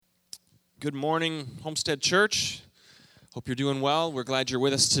Good morning, Homestead Church. Hope you're doing well. We're glad you're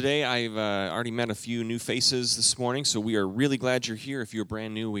with us today. I've already met a few new faces this morning, so we are really glad you're here. If you're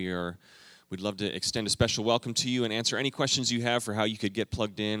brand new, we'd love to extend a special welcome to you and answer any questions you have for how you could get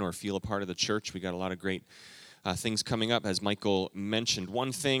plugged in or feel a part of the church. We got a lot of great things coming up, as Michael mentioned.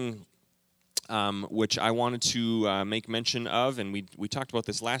 One thing which I wanted to make mention of, and we talked about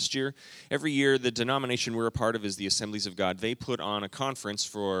this last year. Every year, the denomination we're a part of is the Assemblies of God. They put on a conference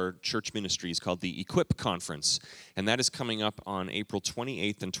for church ministries called the Equip Conference, and that is coming up on April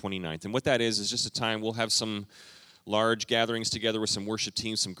 28th and 29th. And what that is just a time we'll have some large gatherings together with some worship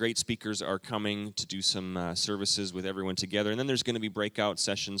teams. Some great speakers are coming to do some services with everyone together. And then there's going to be breakout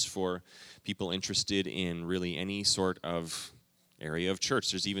sessions for people interested in really any sort of area of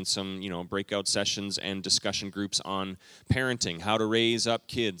church. There's even some, breakout sessions and discussion groups on parenting, how to raise up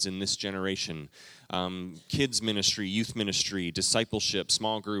kids in this generation, kids ministry, youth ministry, discipleship,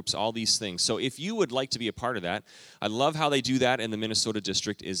 small groups, all these things. So if you would like to be a part of that, I love how they do that in the Minnesota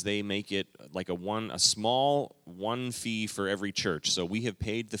district is they make it like a small one fee for every church. So we have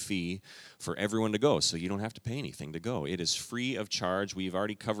paid the fee for everyone to go, so you don't have to pay anything to go. It is free of charge. We've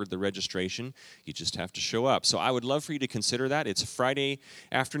already covered the registration. You just have to show up. So I would love for you to consider that. It's Friday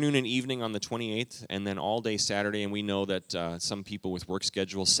afternoon and evening on the 28th, and then all day Saturday, and we know that some people with work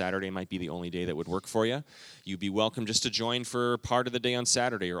schedules, Saturday might be the only day that would work for you. You'd be welcome just to join for part of the day on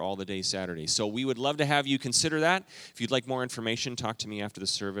Saturday or all the day Saturday. So we would love to have you consider that. If you'd like more information, talk to me after the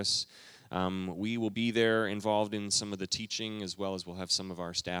service. We will be there involved in some of the teaching, as well as we'll have some of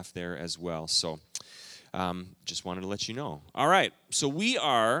our staff there as well. So just wanted to let you know. All right, so we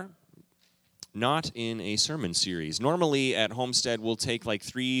are not in a sermon series. Normally at Homestead, we'll take like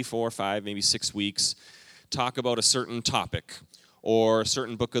 3, 4, 5, maybe 6 weeks, talk about a certain topic or a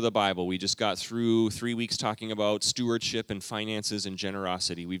certain book of the Bible. We just got through 3 weeks talking about stewardship and finances and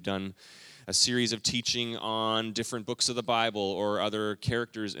generosity. We've done a series of teaching on different books of the Bible or other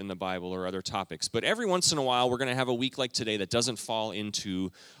characters in the Bible or other topics. But every once in a while, we're going to have a week like today that doesn't fall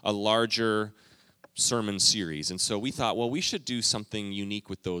into a larger sermon series. And so we thought, well, we should do something unique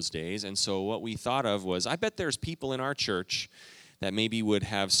with those days. And so what we thought of was, I bet there's people in our church that maybe would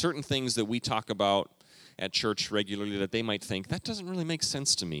have certain things that we talk about at church regularly that they might think, that doesn't really make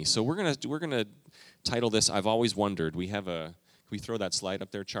sense to me. So we're gonna title this, I've Always Wondered. Can we throw that slide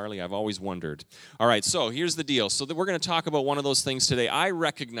up there, Charlie? I've always wondered. All right, so here's the deal. So we're going to talk about one of those things today. I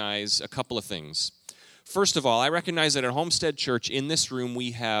recognize a couple of things. First of all, I recognize that at Homestead Church, in this room,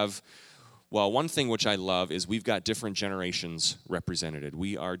 we have, one thing which I love is we've got different generations represented.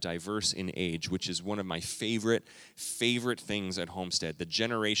 We are diverse in age, which is one of my favorite things at Homestead, the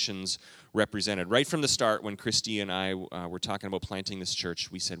generations represented. Right from the start, when Christy and I were talking about planting this church,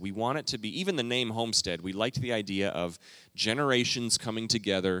 we said we want it to be, even the name Homestead, we liked the idea of generations coming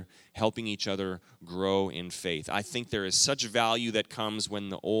together, helping each other grow in faith. I think there is such value that comes when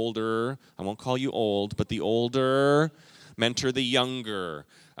the older, I won't call you old, but the older mentor the younger.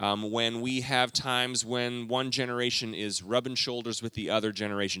 When we have times when one generation is rubbing shoulders with the other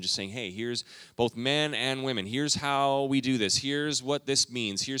generation, just saying, hey, here's both men and women. Here's how we do this. Here's what this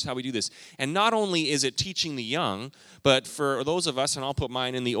means. Here's how we do this. And not only is it teaching the young, but for those of us, and I'll put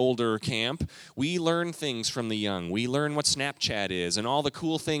mine in the older camp, we learn things from the young. We learn what Snapchat is and all the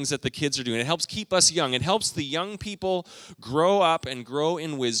cool things that the kids are doing. It helps keep us young. It helps the young people grow up and grow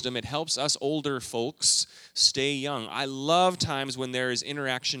in wisdom. It helps us older folks stay young. I love times when there is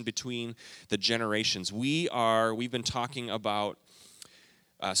interaction between the generations. We've been talking about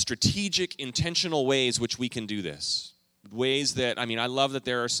strategic, intentional ways which we can do this. Ways that, I love that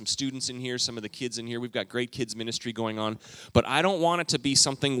there are some students in here, some of the kids in here. We've got great kids ministry going on. But I don't want it to be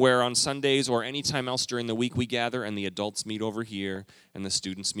something where on Sundays or any time else during the week we gather and the adults meet over here and the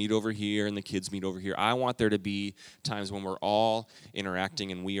students meet over here and the kids meet over here. I want there to be times when we're all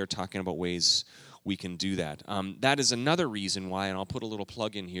interacting and we are talking about ways we can do that. That is another reason why, and I'll put a little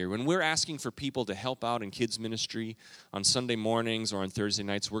plug in here, when we're asking for people to help out in kids ministry on Sunday mornings or on Thursday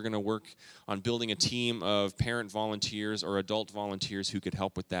nights, we're going to work on building a team of parent volunteers or adult volunteers who could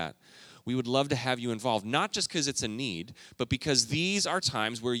help with that. We would love to have you involved, not just because it's a need, but because these are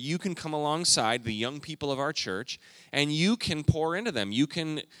times where you can come alongside the young people of our church and you can pour into them. You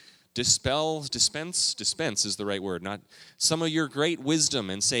can dispense is the right word, not some of your great wisdom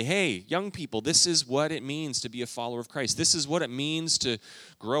and say, hey, young people, this is what it means to be a follower of Christ. This is what it means to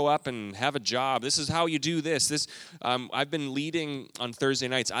grow up and have a job. This is how you do this. I've been leading on Thursday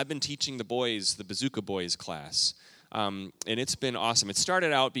nights. I've been teaching the boys, the Bazooka Boys class. And it's been awesome. It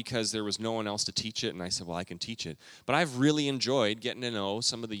started out because there was no one else to teach it, and I said, well, I can teach it. But I've really enjoyed getting to know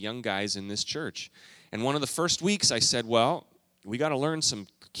some of the young guys in this church. And one of the first weeks I said, well, we got to learn some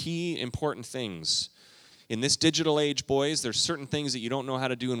key important things. In this digital age, boys, there's certain things that you don't know how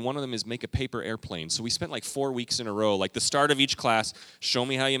to do, and one of them is make a paper airplane. So we spent like 4 weeks in a row, like the start of each class, show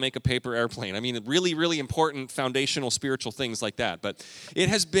me how you make a paper airplane. I mean, really, really important foundational spiritual things like that. But it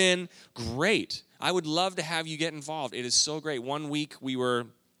has been great. I would love to have you get involved. It is so great. 1 week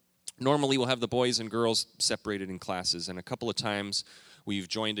normally we'll have the boys and girls separated in classes, and a couple of times we've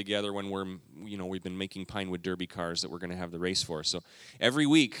joined together when we've been making Pinewood Derby cars that we're going to have the race for. So every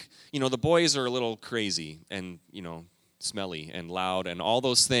week, the boys are a little crazy and, smelly and loud and all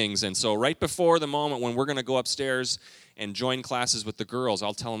those things. And so right before the moment when we're going to go upstairs and join classes with the girls,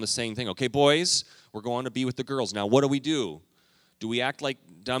 I'll tell them the same thing. Okay, boys, we're going to be with the girls. Now, what do? Do we act like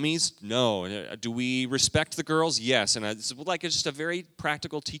dummies? No. Do we respect the girls? Yes. And it's just a very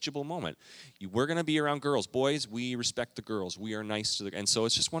practical, teachable moment. We're going to be around girls. Boys, we respect the girls. We are nice to and so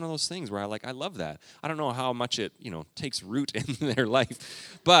it's just one of those things where I love that. I don't know how much it, takes root in their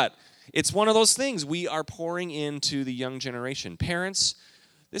life, but it's one of those things. We are pouring into the young generation. Parents,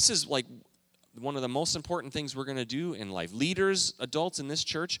 this is like one of the most important things we're going to do in life. Leaders, adults in this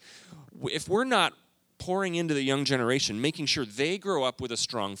church, if we're not pouring into the young generation, making sure they grow up with a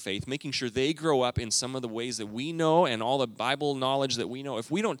strong faith, making sure they grow up in some of the ways that we know and all the Bible knowledge that we know.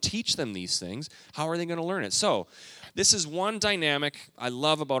 If we don't teach them these things, how are they going to learn it? So this is one dynamic I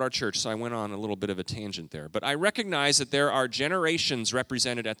love about our church, so I went on a little bit of a tangent there. But I recognize that there are generations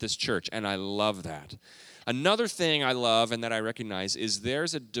represented at this church, and I love that. Another thing I love and that I recognize is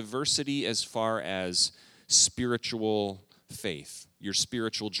there's a diversity as far as spiritual faith, your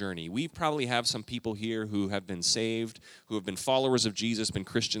spiritual journey. We probably have some people here who have been saved, who have been followers of Jesus, been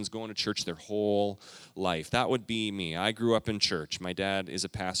Christians, going to church their whole life. That would be me. I grew up in church. My dad is a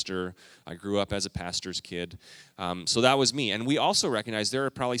pastor. I grew up as a pastor's kid. So that was me. And we also recognize there are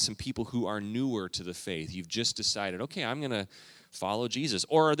probably some people who are newer to the faith. You've just decided, okay, I'm going to follow Jesus.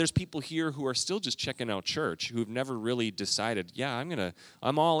 Or there's people here who are still just checking out church, who've never really decided, yeah,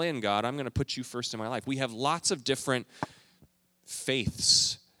 I'm all in, God. I'm going to put you first in my life. We have lots of different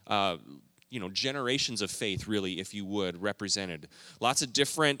faiths, generations of faith, really, if you would, represented. Lots of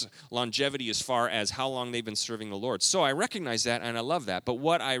different longevity as far as how long they've been serving the Lord. So I recognize that, and I love that. But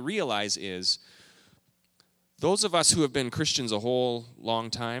what I realize is those of us who have been Christians a whole long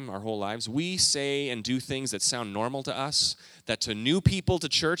time, our whole lives, we say and do things that sound normal to us, that to new people to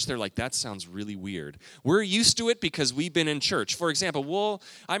church, they're like, that sounds really weird. We're used to it because we've been in church. For example,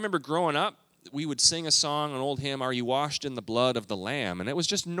 I remember growing up, we would sing a song, an old hymn, Are You Washed in the Blood of the Lamb? And it was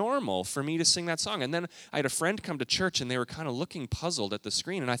just normal for me to sing that song. And then I had a friend come to church, and they were kind of looking puzzled at the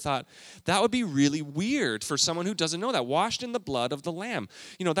screen. And I thought, that would be really weird for someone who doesn't know that. Washed in the blood of the Lamb.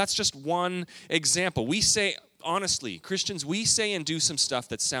 That's just one example. We say, honestly, Christians, we say and do some stuff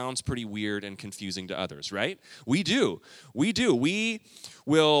that sounds pretty weird and confusing to others, right? We do. We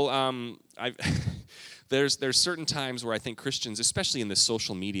will, There's certain times where I think Christians, especially in this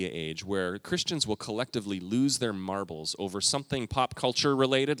social media age, where Christians will collectively lose their marbles over something pop culture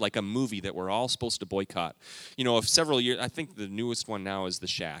related, like a movie that we're all supposed to boycott. Of several years, I think the newest one now is The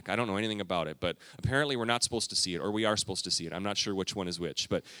Shack. I don't know anything about it, but apparently we're not supposed to see it, or we are supposed to see it. I'm not sure which one is which.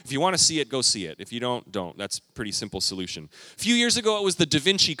 But if you want to see it, go see it. If you don't. That's a pretty simple solution. A few years ago, it was the Da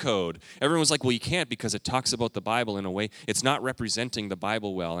Vinci Code. Everyone was like, well, you can't because it talks about the Bible in a way. It's not representing the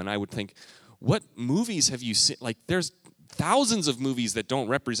Bible well. And I would think, what movies have you seen? Like, there's thousands of movies that don't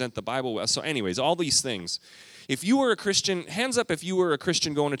represent the Bible well. So anyways, all these things. If you were a Christian, hands up if you were a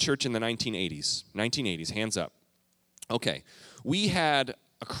Christian going to church in the 1980s. 1980s, hands up. Okay, we had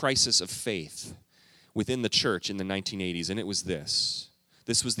a crisis of faith within the church in the 1980s, and it was this.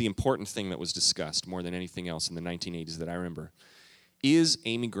 This was the important thing that was discussed more than anything else in the 1980s that I remember. Is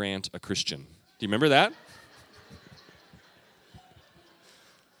Amy Grant a Christian? Do you remember that?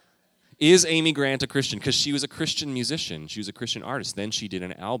 Is Amy Grant a Christian? Because she was a Christian musician. She was a Christian artist. Then she did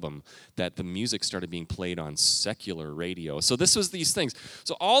an album that the music started being played on secular radio. So this was these things.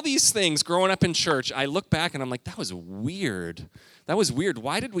 So all these things growing up in church, I look back and I'm like, that was weird. That was weird.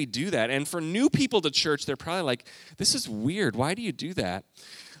 Why did we do that? And for new people to church, they're probably like, this is weird. Why do you do that?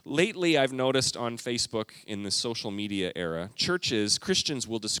 Lately, I've noticed on Facebook in the social media era, Christians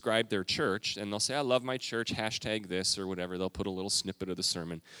will describe their church, and they'll say, I love my church, hashtag this or whatever. They'll put a little snippet of the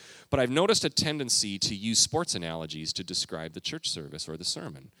sermon. But I've noticed a tendency to use sports analogies to describe the church service or the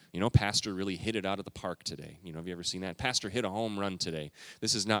sermon. Pastor really hit it out of the park today. Have you ever seen that? Pastor hit a home run today.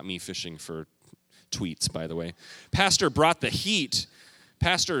 This is not me fishing for tweets, by the way. Pastor brought the heat.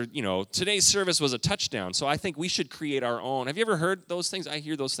 Pastor, today's service was a touchdown, so I think we should create our own. Have you ever heard those things? I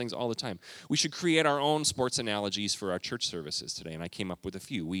hear those things all the time. We should create our own sports analogies for our church services today, and I came up with a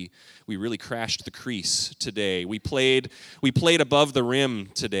few. We really crashed the crease today. We played above the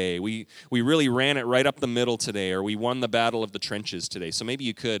rim today. We really ran it right up the middle today, or we won the battle of the trenches today. So maybe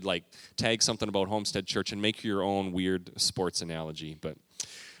you could tag something about Homestead Church and make your own weird sports analogy. But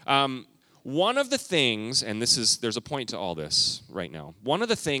one of the things, and there's a point to all this right now. One of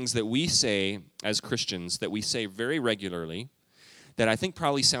the things that we say as Christians, that we say very regularly, that I think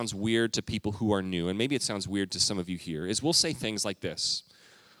probably sounds weird to people who are new, and maybe it sounds weird to some of you here, is we'll say things like this.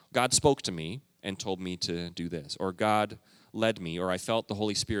 God spoke to me and told me to do this, or God led me, or I felt the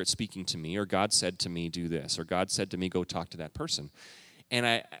Holy Spirit speaking to me, or God said to me, do this, or God said to me, go talk to that person. And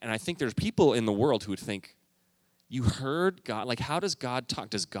I think there's people in the world who would think, you heard God? How does God talk?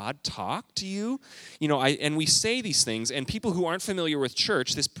 Does God talk to you? And we say these things, and people who aren't familiar with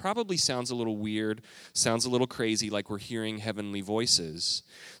church, this probably sounds a little weird, sounds a little crazy, like we're hearing heavenly voices.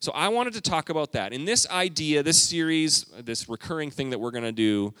 So I wanted to talk about that. In this idea, this series, this recurring thing that we're going to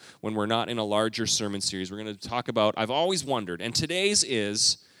do when we're not in a larger sermon series, we're going to talk about, I've always wondered, and today's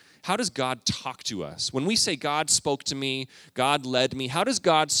is, how does God talk to us? When we say God spoke to me, God led me, how does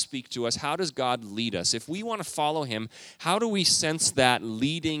God speak to us? How does God lead us? If we want to follow him, how do we sense that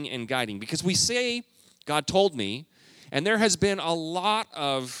leading and guiding? Because we say, God told me, and there has been a lot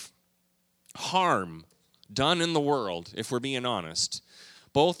of harm done in the world, if we're being honest,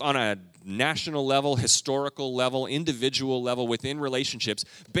 both on a national level, historical level, individual level, within relationships,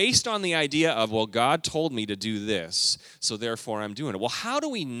 based on the idea of, well, God told me to do this, so therefore I'm doing it. Well, how do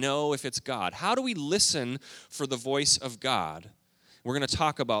we know if it's God? How do we listen for the voice of God? We're going to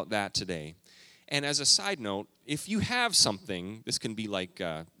talk about that today. And as a side note, if you have something, this can be like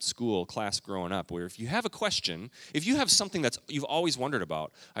school, class growing up, where if you have a question, if you have something that you've always wondered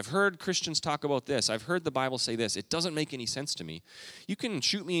about, I've heard Christians talk about this, I've heard the Bible say this, it doesn't make any sense to me, you can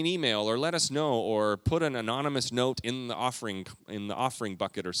shoot me an email or let us know or put an anonymous note in the offering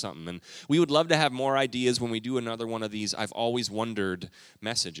bucket or something. And we would love to have more ideas when we do another one of these I've always wondered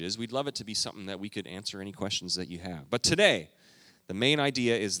messages. We'd love it to be something that we could answer any questions that you have. But today, the main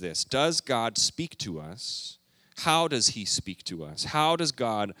idea is this. Does God speak to us? How does he speak to us? How does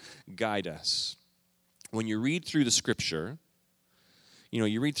God guide us? When you read through the scripture,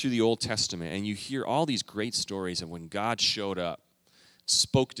 you read through the Old Testament and you hear all these great stories of when God showed up,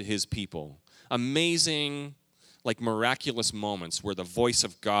 spoke to his people. Amazing, miraculous moments where the voice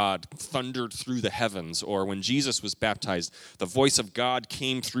of God thundered through the heavens, or when Jesus was baptized, the voice of God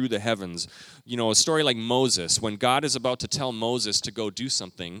came through the heavens. A story like Moses, when God is about to tell Moses to go do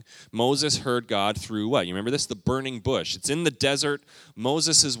something, Moses heard God through what? You remember this? The burning bush. It's in the desert.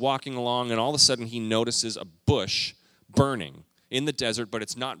 Moses is walking along, and all of a sudden he notices a bush burning in the desert, but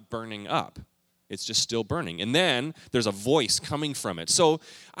it's not burning up. It's just still burning. And then there's a voice coming from it. So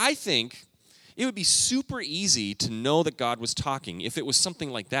I think it would be super easy to know that God was talking if it was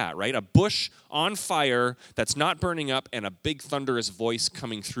something like that, right? A bush on fire that's not burning up and a big thunderous voice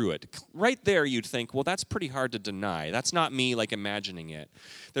coming through it. Right there you'd think, well, that's pretty hard to deny. That's not me imagining it.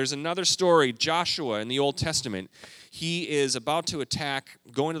 There's another story, Joshua in the Old Testament. He is about to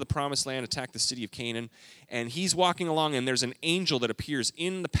go into the promised land, attack the city of Canaan, and he's walking along, and there's an angel that appears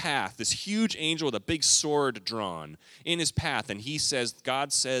in the path, this huge angel with a big sword drawn in his path, and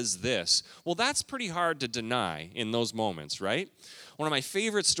God says this. Well, that's pretty hard to deny in those moments, right? One of my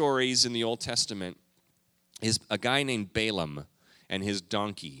favorite stories in the Old Testament is a guy named Balaam and his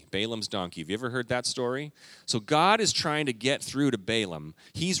donkey, Balaam's donkey. Have you ever heard that story? So God is trying to get through to Balaam.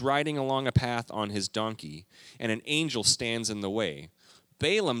 He's riding along a path on his donkey, and an angel stands in the way.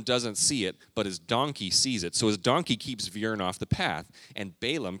 Balaam doesn't see it, but his donkey sees it. So his donkey keeps veering off the path, and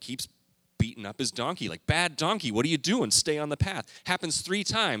Balaam keeps beating up his donkey. Bad donkey, what are you doing? Stay on the path. Happens 3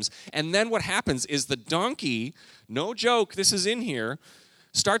 times. And then what happens is the donkey, no joke, this is in here,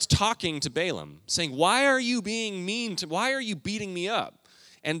 starts talking to Balaam, saying, why are you being mean why are you beating me up?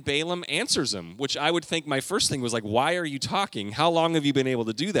 And Balaam answers him, which I would think my first thing was why are you talking? How long have you been able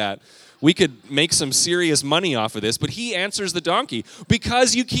to do that? We could make some serious money off of this. But he answers the donkey,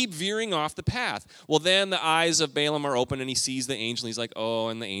 because you keep veering off the path. Well, then the eyes of Balaam are open and he sees the angel. And he's like, oh,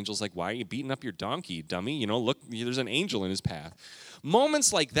 and the angel's like, why are you beating up your donkey, dummy? Look, there's an angel in his path.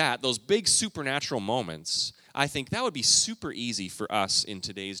 Moments like that, those big supernatural moments, I think that would be super easy for us in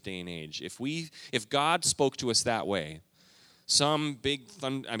today's day and age. If God spoke to us that way, some big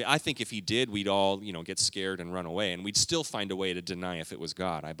I think if he did, we'd all, get scared and run away, and we'd still find a way to deny if it was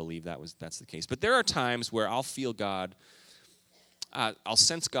God. I believe that's the case. But there are times where I'll feel God, I'll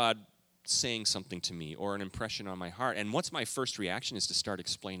sense God saying something to me or an impression on my heart. And what's my first reaction is to start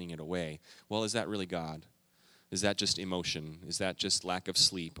explaining it away. Well, is that really God? Is that just emotion? Is that just lack of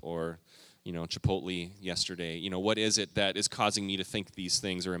sleep or, Chipotle yesterday? What is it that is causing me to think these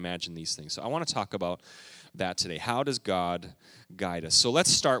things or imagine these things? So I want to talk about that today. How does God guide us? So let's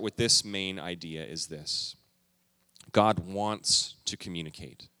start with this main idea is this. God wants to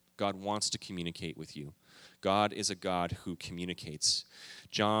communicate. God wants to communicate with you. God is a God who communicates.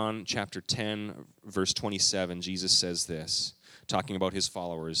 John chapter 10, verse 27, Jesus says this, talking about his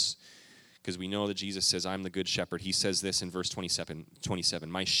followers, because we know that Jesus says, I'm the good shepherd. He says this in verse 27,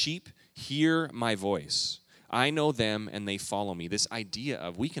 my sheep hear my voice. I know them and they follow me. This idea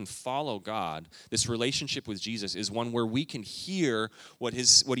of we can follow God, this relationship with Jesus is one where we can hear what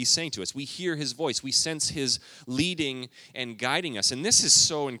he's saying to us. We hear his voice. We sense his leading and guiding us. And this is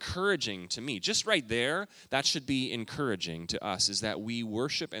so encouraging to me. Just right there, that should be encouraging to us, is that we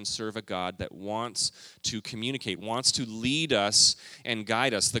worship and serve a God that wants to communicate, wants to lead us and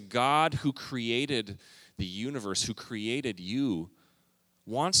guide us. The God who created the universe, who created you,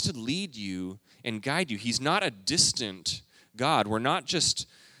 wants to lead you and guide you. He's not a distant God. We're not just,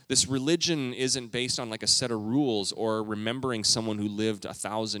 this religion isn't based on like a set of rules or remembering someone who lived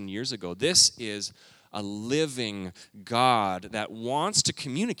 1,000 years ago. This is a living God that wants to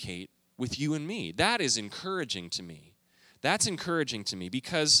communicate with you and me. That is encouraging to me. That's encouraging to me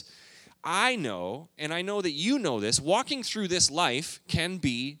because I know, and I know that you know this, walking through this life can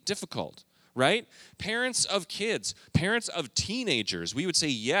be difficult. Right? Parents of kids, parents of teenagers, we would say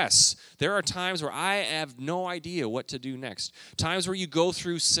yes. There are times where I have no idea what to do next. Times where you go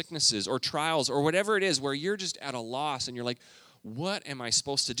through sicknesses or trials or whatever it is where you're just at a loss and you're like, what am I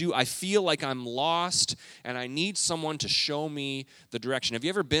supposed to do? I feel like I'm lost and I need someone to show me the direction. Have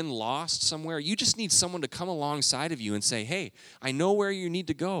you ever been lost somewhere? You just need someone to come alongside of you and say, hey, I know where you need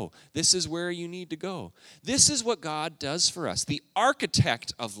to go. This is where you need to go. This is what God does for us. The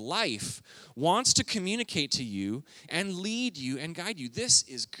architect of life wants to communicate to you and lead you and guide you. This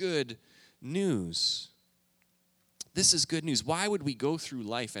is good news. This is good news. Why would we go through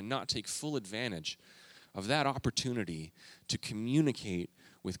life and not take full advantage of that opportunity to communicate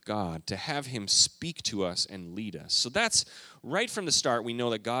with God, to have him speak to us and lead us? So that's right from the start, we know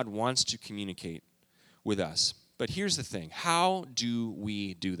that God wants to communicate with us. But here's the thing. How do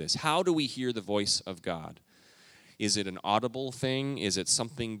we do this? How do we hear the voice of God? Is it an audible thing? Is it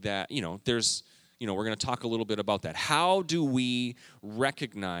something that, we're going to talk a little bit about that. How do we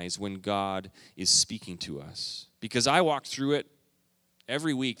recognize when God is speaking to us? Because I walk through it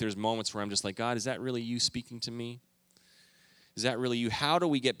every week. There's moments where I'm just like, God, is that really you speaking to me? Is that really you? How do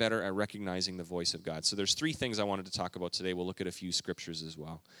we get better at recognizing the voice of God? So there's 3 things I wanted to talk about today. We'll look at a few scriptures as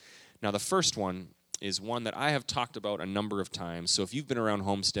well. Now, the first one is one that I have talked about a number of times. So if you've been around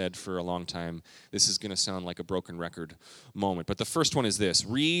Homestead for a long time, this is going to sound like a broken record moment. But the first one is this: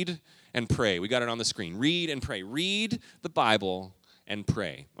 read and pray. We got it on the screen. Read and pray. Read the Bible and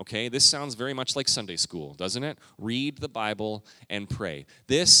pray, okay? This sounds very much like Sunday school, doesn't it? Read the Bible and pray.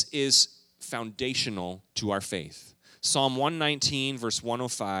 This is foundational to our faith. Psalm 119, verse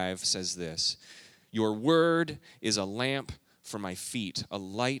 105 says this: your word is a lamp for my feet, a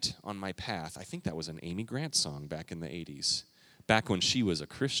light on my path. I think that was an Amy Grant song back in the 80s, back when she was a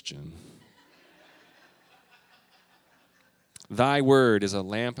Christian. Thy word is a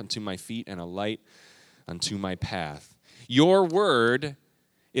lamp unto my feet and a light unto my path. Your word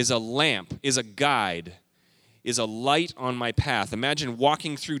is a lamp, is a guide, is a light on my path. Imagine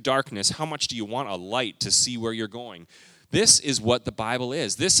walking through darkness. How much do you want a light to see where you're going? This is what the Bible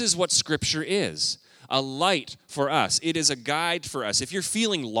is. This is what Scripture is. A light for us. It is a guide for us. If you're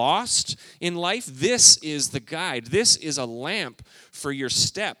feeling lost in life, this is the guide. This is a lamp for your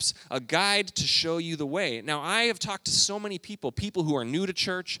steps, a guide to show you the way. Now, I have talked to so many people who are new to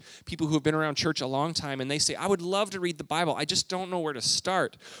church, people who have been around church a long time, and they say, I would love to read the Bible. I just don't know where to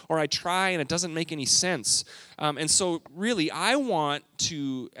start. Or I try and it doesn't make any sense. And so really, I want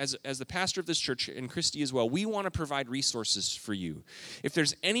to, as the pastor of this church, and Christy as well, we want to provide resources for you. If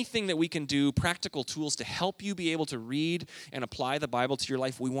there's anything that we can do, practical tools to help you be able to read and apply the Bible to your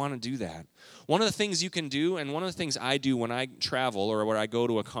life, we want to do that. One of the things you can do, and one of the things I do when I travel or when I go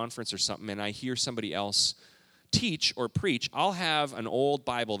to a conference or something and I hear somebody else teach or preach, I'll have an old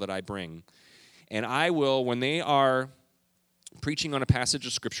Bible that I bring. And I will, when they are preaching on a passage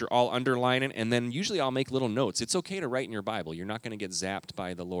of Scripture, I'll underline it, and then usually I'll make little notes. It's okay to write in your Bible. You're not going to get zapped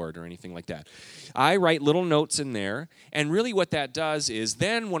by the Lord or anything like that. I write little notes in there, and really what that does is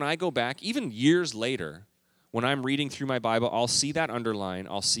then when I go back, even years later, When I'm reading through my Bible, I'll see that underline,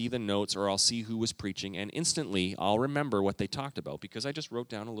 I'll see the notes, or I'll see who was preaching, and instantly I'll remember what they talked about because I just wrote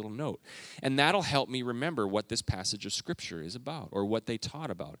down a little note. And that'll help me remember what this passage of Scripture is about or what they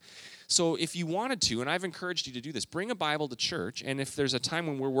taught about. So if you wanted to, and I've encouraged you to do this, bring a Bible to church, and if there's a time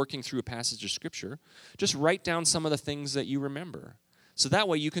when we're working through a passage of Scripture, just write down some of the things that you remember. So that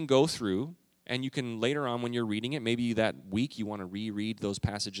way you can go through, and you can later on when you're reading it, maybe that week you want to reread those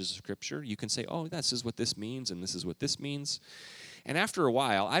passages of Scripture, you can say, oh, this is what this means, and this is what this means. And after a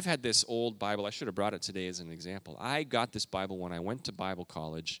while, I've had this old Bible. I should have brought it today as an example. I got this Bible when I went to Bible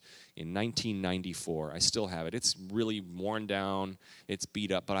college in 1994. I still have it. It's really worn down. It's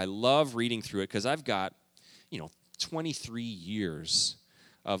beat up. But I love reading through it because I've got, 23 years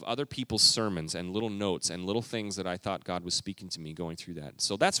of other people's sermons and little notes and little things that I thought God was speaking to me going through that.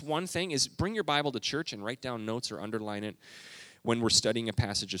 So that's one thing, is bring your Bible to church and write down notes or underline it when we're studying a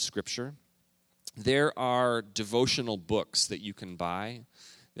passage of Scripture. There are devotional books that you can buy.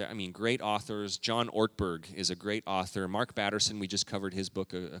 Great authors. John Ortberg is a great author. Mark Batterson, we just covered his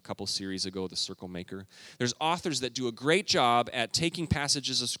book a couple series ago, The Circle Maker. There's authors that do a great job at taking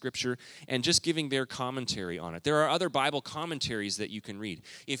passages of Scripture and just giving their commentary on it. There are other Bible commentaries that you can read.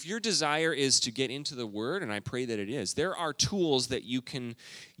 If your desire is to get into the Word, and I pray that it is, there are tools that you can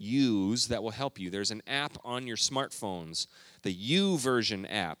use that will help you. There's an app on your smartphones, the YouVersion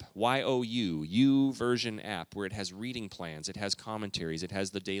app, Y-O-U, YouVersion app, where it has reading plans, it has commentaries, it has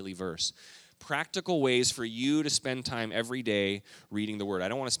the daily verse. Practical ways for you to spend time every day reading the Word. I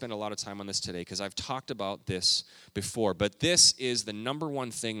don't want to spend a lot of time on this today because I've talked about this before, but this is the number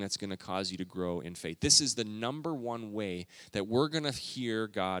one thing that's going to cause you to grow in faith. This is the number one way that we're going to hear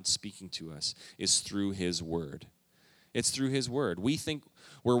God speaking to us, is through His Word. It's through His Word. We think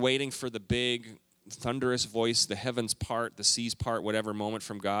we're waiting for the big thunderous voice, the heavens part, the seas part, whatever moment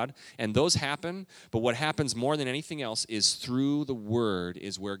from God. And those happen, but what happens more than anything else is through the Word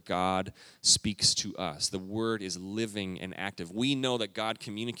is where God speaks to us. The Word is living and active. We know that God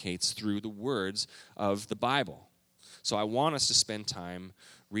communicates through the words of the Bible. So I want us to spend time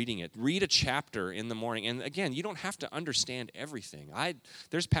reading it. Read a chapter in the morning. And again, you don't have to understand everything.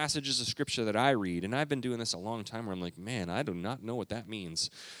 There's passages of Scripture that I read, and I've been doing this a long time where I'm like, man, I do not know what that means.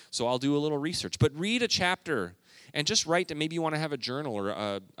 So I'll do a little research. But read a chapter and just write that. Maybe you want to have a journal or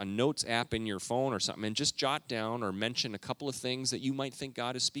a notes app in your phone or something, and just jot down or mention a couple of things that you might think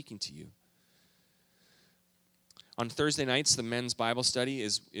God is speaking to you. On Thursday nights, the men's Bible study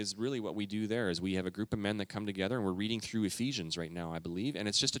is really what we do there. Is we have a group of men that come together, and we're reading through Ephesians right now, I believe. And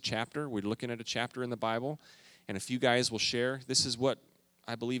it's just a chapter. We're looking at a chapter in the Bible, and a few guys will share, this is what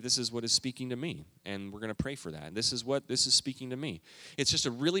I believe, this is what is speaking to me. And we're going to pray for that. This is what this is speaking to me. It's just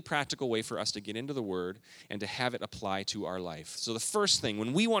a really practical way for us to get into the Word and to have it apply to our life. So the first thing,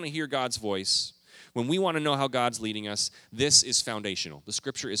 when we want to hear God's voice, when we want to know how God's leading us, this is foundational. The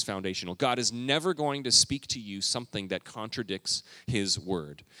Scripture is foundational. God is never going to speak to you something that contradicts His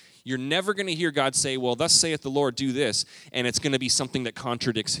Word. You're never going to hear God say, well, thus saith the Lord, do this, and it's going to be something that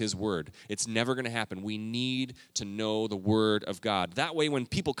contradicts His Word. It's never going to happen. We need to know the Word of God. That way, when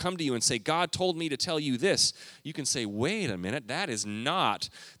people come to you and say, God told me to tell you this, you can say, wait a minute, that is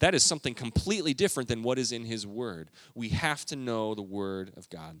something completely different than what is in His Word. We have to know the Word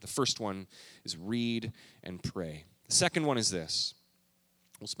of God. The first one is read and pray. The second one is this.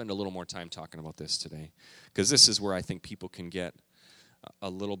 We'll spend a little more time talking about this today, because this is where I think people can get a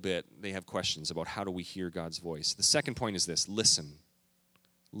little bit, they have questions about how do we hear God's voice. The second point is this: listen.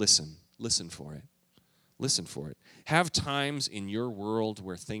 Listen for it. Listen for it. Have times in your world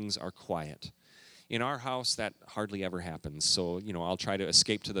where things are quiet. In our house, that hardly ever happens. So, I'll try to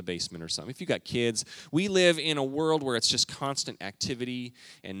escape to the basement or something. If you got kids, we live in a world where it's just constant activity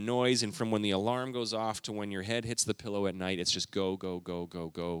and noise. And from when the alarm goes off to when your head hits the pillow at night, it's just go, go, go, go,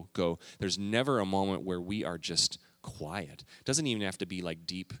 go, go. There's never a moment where we are just quiet. It doesn't even have to be like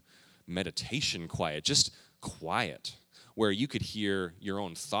deep meditation quiet, just quiet, where you could hear your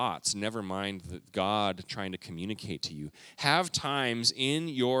own thoughts, never mind God trying to communicate to you. Have times in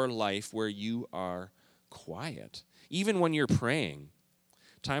your life where you are quiet, even when you're praying.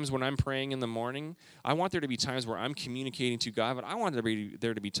 Times when I'm praying in the morning, I want there to be times where I'm communicating to God, but I want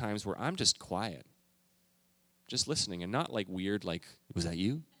there to be times where I'm just quiet, just listening, and not like weird, like, was that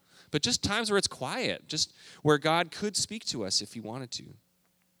you? But just times where it's quiet, just where God could speak to us if He wanted to.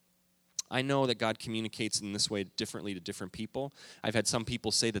 I know that God communicates in this way differently to different people. I've had some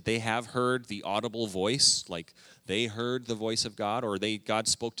people say that they have heard the audible voice, like they heard the voice of God, or God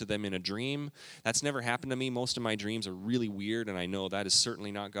spoke to them in a dream. That's never happened to me. Most of my dreams are really weird, and I know that is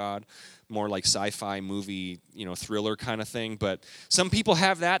certainly not God. More like sci-fi movie, thriller kind of thing. But some people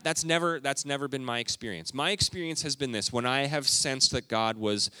have that. That's never been my experience. My experience has been this: when I have sensed that God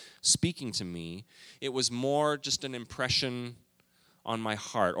was speaking to me, it was more just an impression on my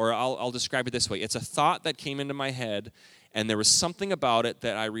heart. Or I'll describe it this way. It's a thought that came into my head, and there was something about it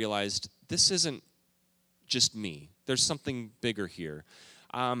that I realized, this isn't just me. There's something bigger here.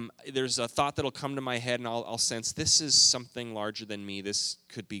 There's a thought that'll come to my head, and I'll sense this is something larger than me. This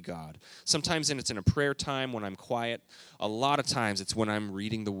could be God. Sometimes it's in a prayer time when I'm quiet. A lot of times it's when I'm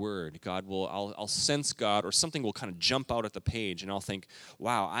reading the Word. I'll sense God, or something will kind of jump out at the page, and I'll think,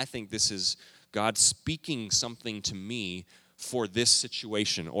 wow, I think this is God speaking something to me for this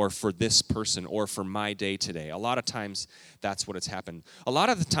situation, or for this person, or for my day today. A lot of times, that's what it's happened. A lot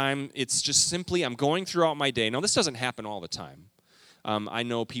of the time, it's just simply I'm going throughout my day. Now, this doesn't happen all the time. I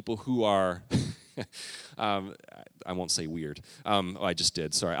know people who are, I won't say weird. I just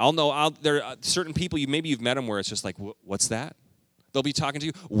did, sorry. There are certain people, maybe you've met them where it's just like, what's that? They'll be talking to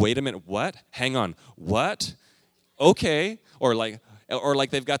you, wait a minute, what? Hang on, what? Okay, or like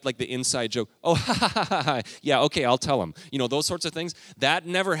they've got like the inside joke, oh, ha, ha, ha, ha, ha. Yeah, okay, I'll tell them. Those sorts of things. That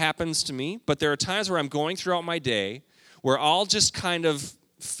never happens to me, but there are times where I'm going throughout my day where I'll just kind of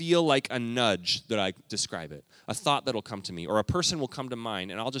feel like a nudge, that I describe it, a thought that'll come to me, or a person will come to mind,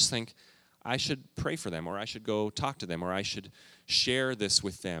 and I'll just think, I should pray for them, or I should go talk to them, or I should share this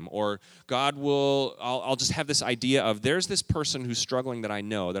with them, or I'll just have this idea of, there's this person who's struggling that I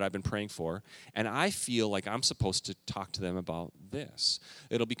know, that I've been praying for, and I feel like I'm supposed to talk to them about this.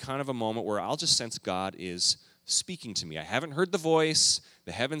 It'll be kind of a moment where I'll just sense God is speaking to me. I haven't heard the voice,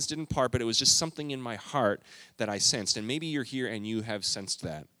 the heavens didn't part, but it was just something in my heart that I sensed, and maybe you're here and you have sensed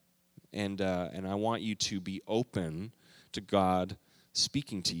that, and I want you to be open to God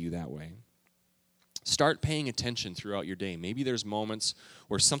speaking to you that way. Start paying attention throughout your day. Maybe there's moments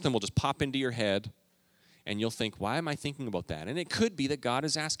where something will just pop into your head, and you'll think, why am I thinking about that? And it could be that God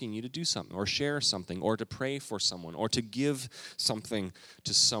is asking you to do something, or share something, or to pray for someone, or to give something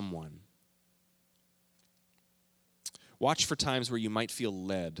to someone. Watch for times where you might feel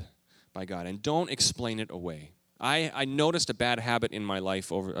led by God, and don't explain it away. I noticed a bad habit in my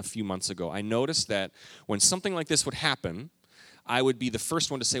life over a few months ago. I noticed that when something like this would happen, I would be the first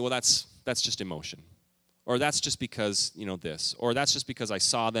one to say, well, that's just emotion. Or that's just because, this. Or that's just because I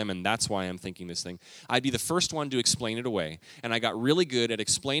saw them and that's why I'm thinking this thing. I'd be the first one to explain it away. And I got really good at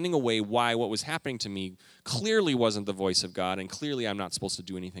explaining away why what was happening to me clearly wasn't the voice of God, and clearly I'm not supposed to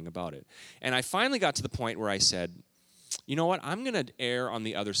do anything about it. And I finally got to the point where I said, you know what, I'm going to err on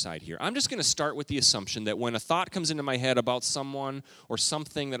the other side here. I'm just going to start with the assumption that when a thought comes into my head about someone or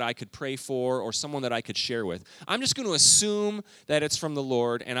something that I could pray for or someone that I could share with, I'm just going to assume that it's from the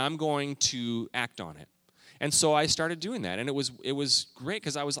Lord, and I'm going to act on it. And so I started doing that, and it was great,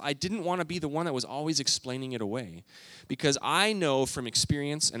 because I didn't want to be the one that was always explaining it away. Because I know from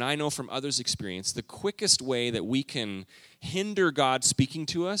experience, and I know from others' experience, the quickest way that we can hinder God speaking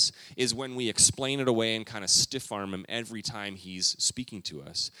to us is when we explain it away and kind of stiff-arm him every time he's speaking to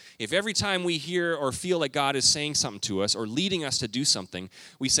us. If every time we hear or feel like God is saying something to us or leading us to do something,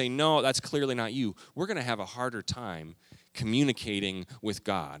 we say, no, that's clearly not you, we're going to have a harder time communicating with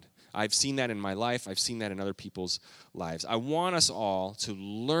God. I've seen that in my life. I've seen that in other people's lives. I want us all to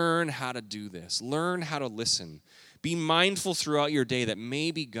learn how to do this. Learn how to listen. Be mindful throughout your day that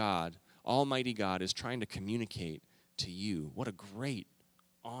maybe God, Almighty God, is trying to communicate to you. What a great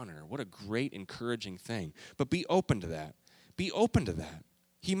honor. What a great encouraging thing. But be open to that. Be open to that.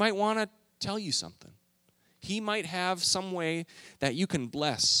 He might want to tell you something. He might have some way that you can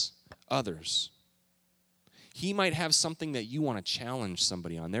bless others. He might have something that you want to challenge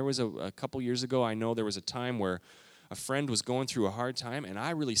somebody on. There was a couple years ago, I know there was a time where a friend was going through a hard time, and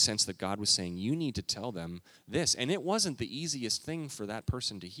I really sensed that God was saying, you need to tell them this. And it wasn't the easiest thing for that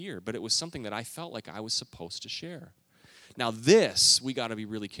person to hear, but it was something that I felt like I was supposed to share. Now this, we got to be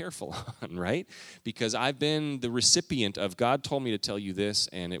really careful on, right? Because I've been the recipient of, God told me to tell you this,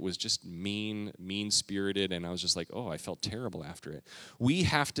 and it was just mean-spirited, and I was just like, oh, I felt terrible after it. We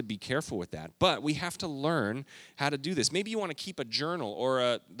have to be careful with that, but we have to learn how to do this. Maybe you want to keep a journal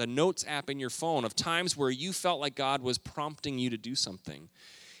or the notes app in your phone of times where you felt like God was prompting you to do something,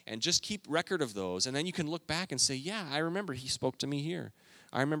 and just keep record of those, and then you can look back and say, yeah, I remember he spoke to me here.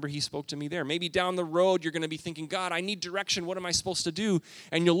 I remember he spoke to me there. Maybe down the road you're going to be thinking, God, I need direction. What am I supposed to do?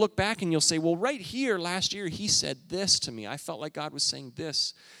 And you'll look back and you'll say, well, right here last year he said this to me. I felt like God was saying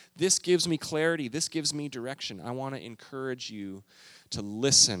this This gives me clarity. This gives me direction. I want to encourage you to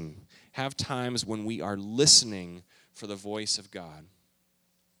listen. Have times when we are listening for the voice of God.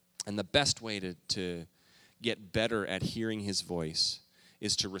 And the best way to get better at hearing his voice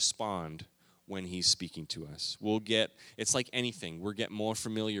is to respond when he's speaking to us. It's like anything. We'll get more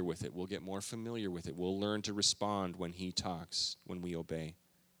familiar with it. We'll learn to respond when he talks, when we obey.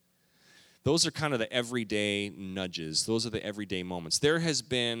 Those are kind of the everyday nudges. Those are the everyday moments. There has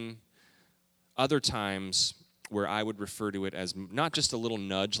been other times where I would refer to it as not just a little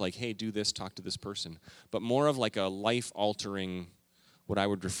nudge, like, hey, do this, talk to this person, but more of like a life-altering, what I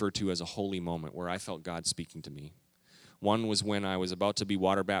would refer to as a holy moment where I felt God speaking to me. One was when I was about to be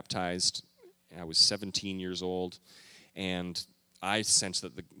water baptized. I was 17 years old, and I sensed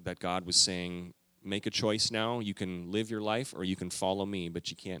that God was saying, make a choice now. You can live your life or you can follow me, but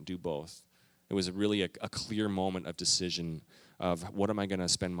you can't do both. It was really a clear moment of decision of what am I going to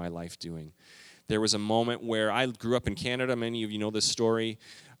spend my life doing. There was a moment where I grew up in Canada, many of you know this story,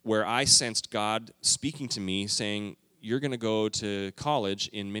 where I sensed God speaking to me saying, you're going to go to college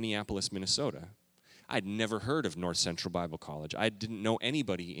in Minneapolis, Minnesota. I'd never heard of North Central Bible College. I didn't know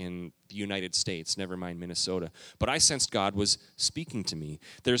anybody in the United States, never mind Minnesota. But I sensed God was speaking to me.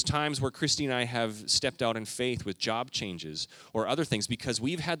 There's times where Christy and I have stepped out in faith with job changes or other things because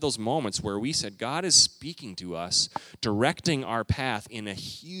we've had those moments where we said, God is speaking to us, directing our path in a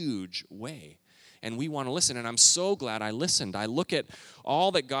huge way. And we want to listen, and I'm so glad I listened. I look at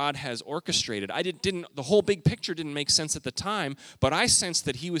all that God has orchestrated. The whole big picture didn't make sense at the time, but I sensed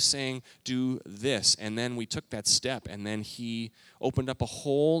that he was saying, do this. And then we took that step, and then he opened up a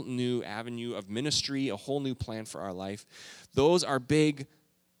whole new avenue of ministry, a whole new plan for our life. Those are big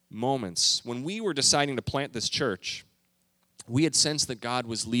moments. When we were deciding to plant this church, we had sensed that God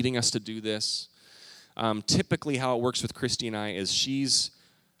was leading us to do this. Typically how it works with Christy and I is she's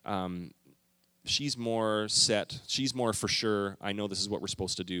more set. She's more for sure. I know this is what we're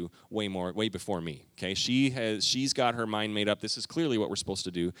supposed to do way before me. Okay, she's got her mind made up. This is clearly what we're supposed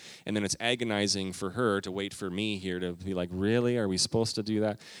to do. And then it's agonizing for her to wait for me here to be like, really? Are we supposed to do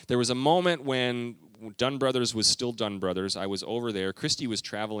that? There was a moment when Dunn Brothers was still Dunn Brothers. I was over there. Christy was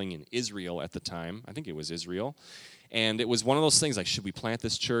traveling in Israel at the time. I think it was Israel. And it was one of those things like, should we plant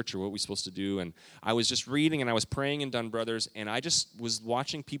this church or what are we supposed to do? And I was just reading and I was praying in Dunn Brothers, and I just was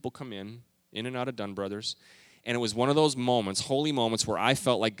watching people come in and out of Dunn Brothers. And it was one of those moments, holy moments, where I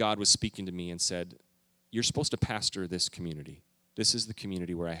felt like God was speaking to me and said, you're supposed to pastor this community. This is the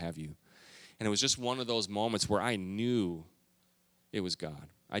community where I have you. And it was just one of those moments where I knew it was God.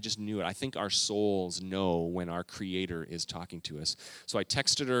 I just knew it. I think our souls know when our Creator is talking to us. So I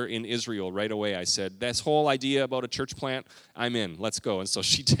texted her in Israel right away. I said, this whole idea about a church plant, I'm in. Let's go. And so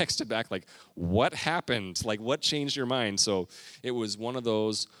she texted back like, what happened? Like, what changed your mind? So it was one of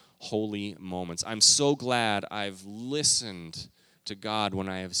those holy moments. I'm so glad I've listened to God when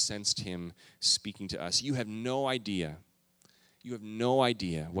I have sensed him speaking to us. You have no idea. You have no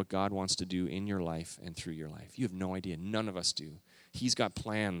idea what God wants to do in your life and through your life. You have no idea. None of us do. He's got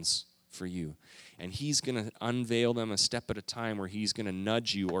plans for you. And he's going to unveil them a step at a time where he's going to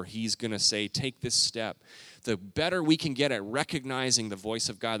nudge you or he's going to say, take this step. The better we can get at recognizing the voice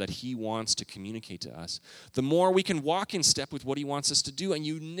of God that he wants to communicate to us, the more we can walk in step with what he wants us to do. And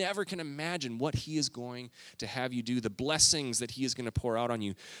you never can imagine what he is going to have you do, the blessings that he is going to pour out on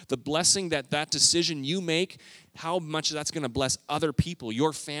you, the blessing that decision you make, how much that's going to bless other people,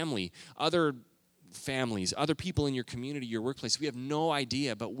 your family, other families, other people in your community, your workplace. We have no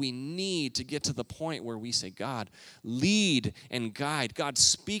idea, but we need to get to the point where we say, God, lead and guide. God,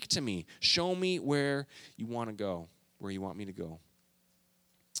 speak to me. Show me where you want to go, where you want me to go.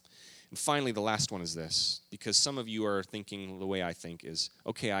 And finally, the last one is this, because some of you are thinking the way I think is,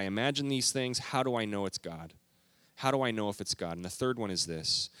 okay, I imagine these things. How do I know it's God? How do I know if it's God? And the third one is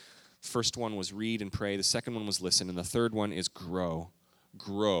this. First one was read and pray. The second one was listen. And the third one is grow.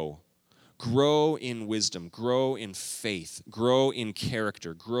 Grow. Grow in wisdom, grow in faith, grow in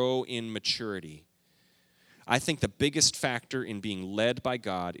character, grow in maturity. I think the biggest factor in being led by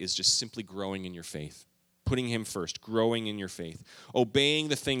God is just simply growing in your faith, putting him first, growing in your faith, obeying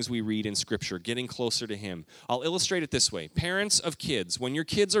the things we read in Scripture, getting closer to him. I'll illustrate it this way. Parents of kids, when your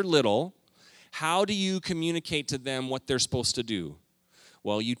kids are little, how do you communicate to them what they're supposed to do?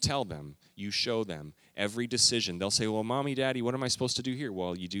 Well, you tell them, you show them every decision. They'll say, well, Mommy, Daddy, what am I supposed to do here?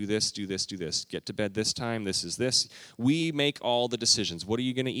 Well, you do this, do this, do this. Get to bed this time, this is this. We make all the decisions. What are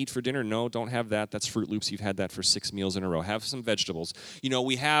you going to eat for dinner? No, don't have that. That's Fruit Loops. You've had that for 6 meals in a row. Have some vegetables.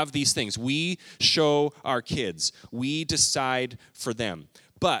 We have these things. We show our kids. We decide for them.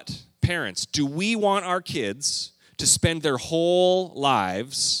 But, parents, do we want our kids to spend their whole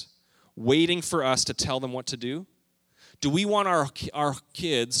lives waiting for us to tell them what to do? Do we want our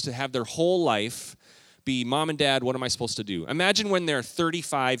kids to have their whole life be, Mom and Dad, what am I supposed to do? Imagine when they're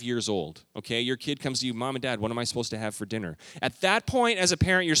 35 years old, okay? Your kid comes to you, Mom and Dad, what am I supposed to have for dinner? At that point, as a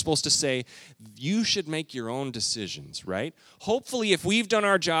parent, you're supposed to say, you should make your own decisions, right? Hopefully, if we've done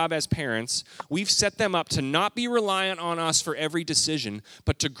our job as parents, we've set them up to not be reliant on us for every decision,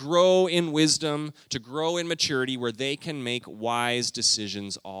 but to grow in wisdom, to grow in maturity, where they can make wise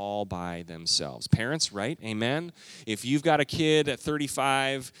decisions all by themselves. Parents, right? Amen? If you've got a kid at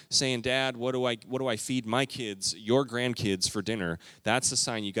 35 saying, Dad, what do I feed my kids, your grandkids for dinner, that's a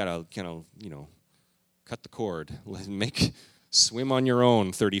sign you got to, cut the cord. Swim on your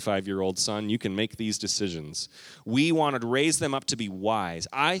own, 35-year-old son. You can make these decisions. We want to raise them up to be wise.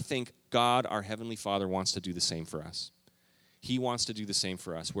 I think God, our Heavenly Father, wants to do the same for us. He wants to do the same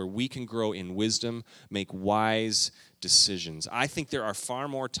for us, where we can grow in wisdom, make wise decisions. I think there are far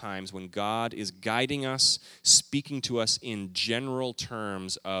more times when God is guiding us, speaking to us in general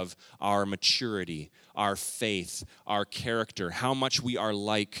terms of our maturity, our faith, our character, how much we are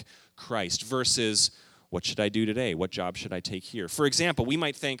like Christ, versus what should I do today? What job should I take here? For example, we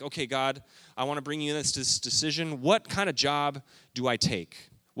might think, okay, God, I want to bring you this decision. What kind of job do I take?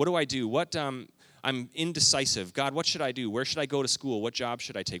 What do I do? I'm indecisive. God, what should I do? Where should I go to school? What job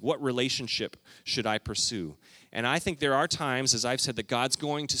should I take? What relationship should I pursue? And I think there are times, as I've said, that God's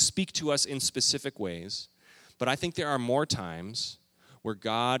going to speak to us in specific ways. But I think there are more times where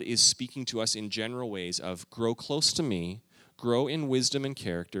God is speaking to us in general ways of grow close to me, grow in wisdom and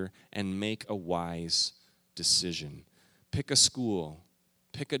character, and make a wise decision. Pick a school,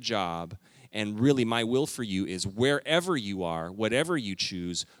 pick a job, and really my will for you is wherever you are, whatever you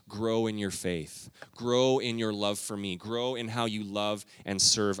choose, grow in your faith, grow in your love for me, grow in how you love and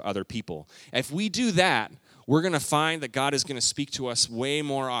serve other people. If we do that, we're going to find that God is going to speak to us way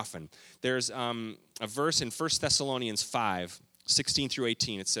more often. There's a verse in 1 Thessalonians 5, 16 through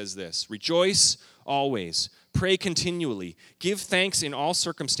 18. It says this, rejoice always, pray continually, give thanks in all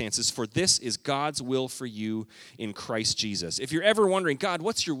circumstances, for this is God's will for you in Christ Jesus. If you're ever wondering, God,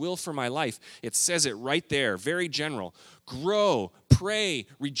 what's your will for my life? It says it right there, very general. Grow, pray,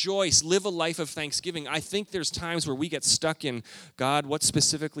 rejoice, live a life of thanksgiving. I think there's times where we get stuck in, God, what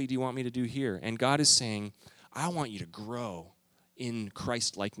specifically do you want me to do here? And God is saying, I want you to grow in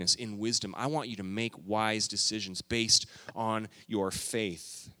Christ-likeness, in wisdom. I want you to make wise decisions based on your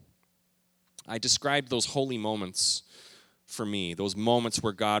faith. I described those holy moments for me, those moments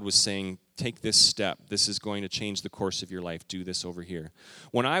where God was saying, take this step. This is going to change the course of your life. Do this over here.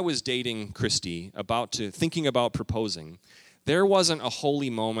 When I was dating Christy, thinking about proposing, there wasn't a holy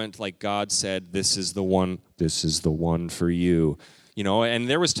moment like God said, this is the one for you. And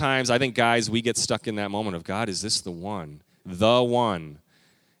there was times, I think guys, we get stuck in that moment of, God, is this the one? The one,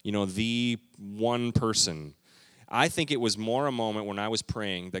 the one person. I think it was more a moment when I was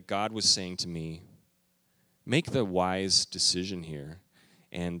praying that God was saying to me, make the wise decision here.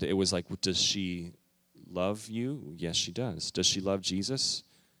 And it was like, does she love you? Yes, she does. Does she love Jesus?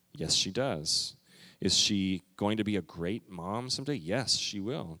 Yes, she does. Is she going to be a great mom someday? Yes, she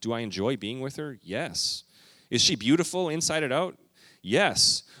will. Do I enjoy being with her? Yes. Is she beautiful inside and out?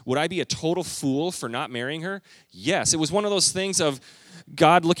 Yes. Would I be a total fool for not marrying her? Yes. It was one of those things of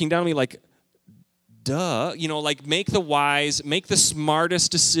God looking down at me like, duh, make the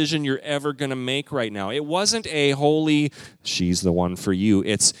smartest decision you're ever going to make right now. It wasn't a holy, she's the one for you.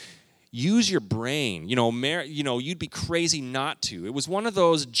 It's use your brain. You'd be crazy not to. It was one of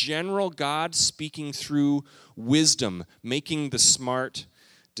those general God speaking through wisdom, making the smart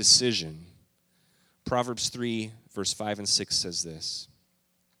decision. Proverbs 3, verse 5 and 6 says this.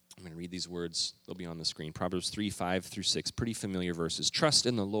 I'm going to read these words. They'll be on the screen. Proverbs 3, 5 through 6, pretty familiar verses. Trust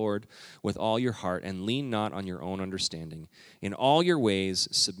in the Lord with all your heart and lean not on your own understanding. In all your ways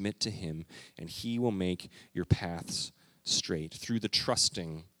submit to him, and he will make your paths straight. Through the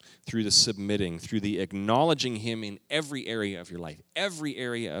trusting, through the submitting, through the acknowledging him in every area of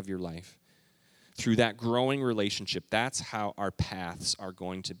your life, through that growing relationship, that's how our paths are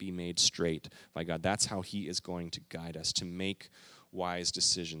going to be made straight by God. That's how he is going to guide us to make wise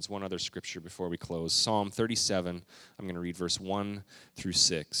decisions. One other scripture before we close. Psalm 37, I'm going to read verse 1 through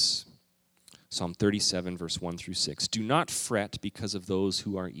 6. Psalm 37, verse 1 through 6. Do not fret because of those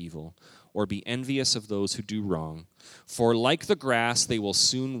who are evil, or be envious of those who do wrong. For like the grass, they will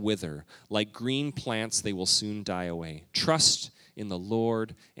soon wither. Like green plants, they will soon die away. Trust in the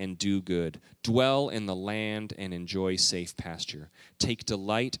Lord and do good. Dwell in the land and enjoy safe pasture. Take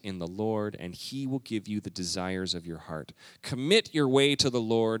delight in the Lord, and he will give you the desires of your heart. Commit your way to the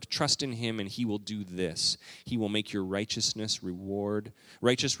Lord. Trust in him, and he will do this. He will make your righteous reward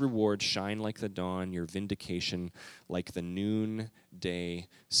shine like the dawn, your vindication like the noonday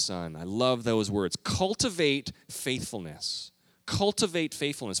sun. I love those words. Cultivate faithfulness. Cultivate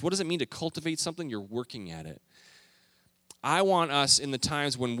faithfulness. What does it mean to cultivate something? You're working at it. I want us in the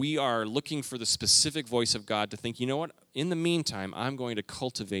times when we are looking for the specific voice of God to think, you know what? In the meantime, I'm going to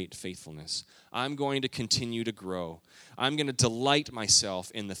cultivate faithfulness. I'm going to continue to grow. I'm going to delight myself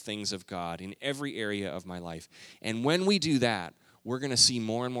in the things of God in every area of my life. And when we do that, we're going to see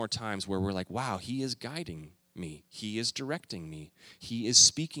more and more times where we're like, wow, he is guiding me. He is directing me. He is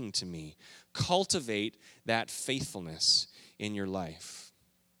speaking to me. Cultivate that faithfulness in your life.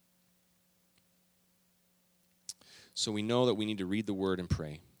 So we know that we need to read the word and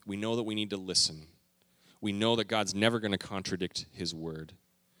pray. We know that we need to listen. We know that God's never going to contradict his word.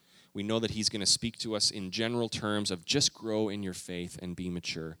 We know that he's going to speak to us in general terms of just grow in your faith and be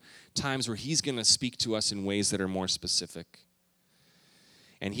mature. Times where he's going to speak to us in ways that are more specific.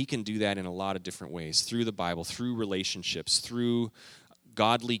 And he can do that in a lot of different ways, through the Bible, through relationships, through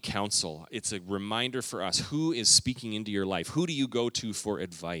godly counsel. It's a reminder for us, who is speaking into your life? Who do you go to for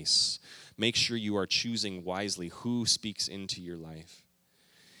advice? Make sure you are choosing wisely who speaks into your life.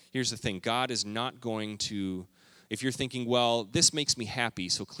 Here's the thing, God is not going to, if you're thinking, well, this makes me happy,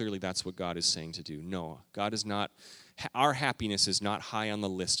 so clearly that's what God is saying to do. No, God is not, our happiness is not high on the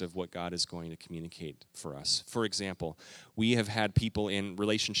list of what God is going to communicate for us. For example, we have had people in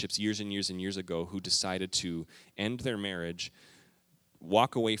relationships years and years and years ago who decided to end their marriage,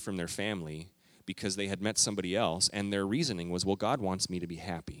 walk away from their family because they had met somebody else, and their reasoning was, well, God wants me to be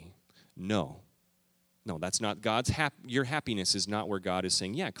happy. No, that's not God's your happiness is not where God is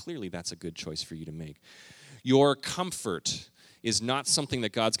saying, yeah, clearly that's a good choice for you to make. Your comfort is not something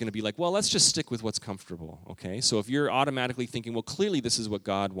that God's going to be like, well, let's just stick with what's comfortable, okay? So if you're automatically thinking, well, clearly this is what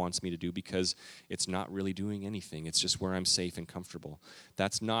God wants me to do because it's not really doing anything, it's just where I'm safe and comfortable,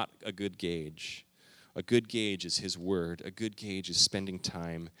 that's not a good gauge. A good gauge is his word. A good gauge is spending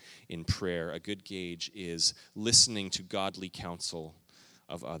time in prayer. A good gauge is listening to godly counsel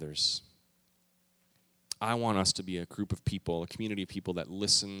of others. I want us to be a group of people, a community of people that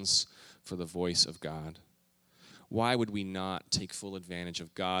listens for the voice of God. Why would we not take full advantage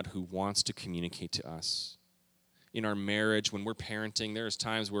of God who wants to communicate to us? In our marriage, when we're parenting, there's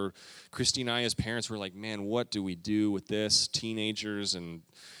times where Christy and I as parents were like, man, what do we do with this? Teenagers and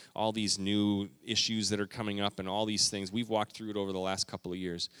all these new issues that are coming up and all these things. We've walked through it over the last couple of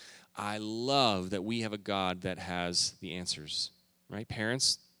years. I love that we have a God that has the answers, right?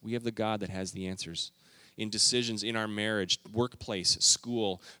 Parents, we have the God that has the answers. In decisions in our marriage, workplace,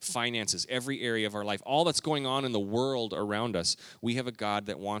 school, finances, every area of our life, all that's going on in the world around us, we have a God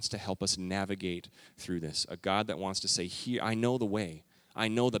that wants to help us navigate through this. A God that wants to say, here, I know the way. I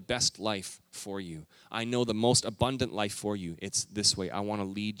know the best life for you. I know the most abundant life for you. It's this way. I want to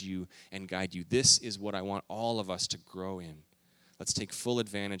lead you and guide you. This is what I want all of us to grow in. Let's take full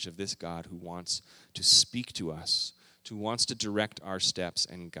advantage of this God who wants to speak to us, who wants to direct our steps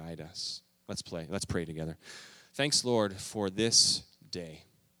and guide us. Let's pray together. Thanks, Lord, for this day.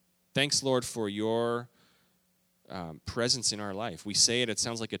 Thanks, Lord, for your presence in our life. We say it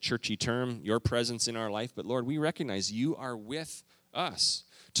sounds like a churchy term, your presence in our life, but Lord, we recognize you are with us.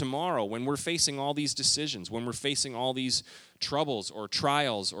 Tomorrow, when we're facing all these decisions, when we're facing all these troubles or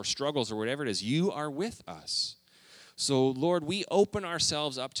trials or struggles or whatever it is, you are with us. So, Lord, we open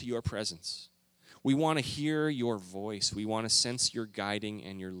ourselves up to your presence. We want to hear your voice. We want to sense your guiding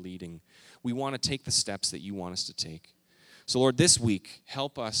and your leading. We want to take the steps that you want us to take. So, Lord, this week,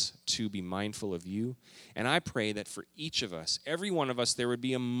 help us to be mindful of you. And I pray that for each of us, every one of us, there would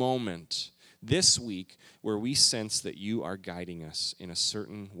be a moment this week where we sense that you are guiding us in a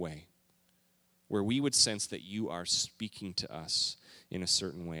certain way, where we would sense that you are speaking to us in a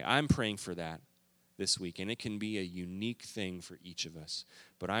certain way. I'm praying for that this week, and it can be a unique thing for each of us.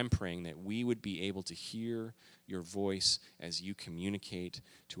 But I'm praying that we would be able to hear your voice as you communicate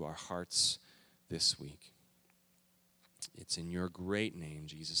to our hearts this week. It's in your great name,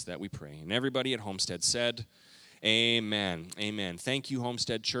 Jesus, that we pray. And everybody at Homestead said, amen. Amen. Thank you,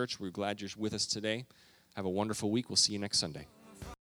 Homestead Church. We're glad you're with us today. Have a wonderful week. We'll see you next Sunday.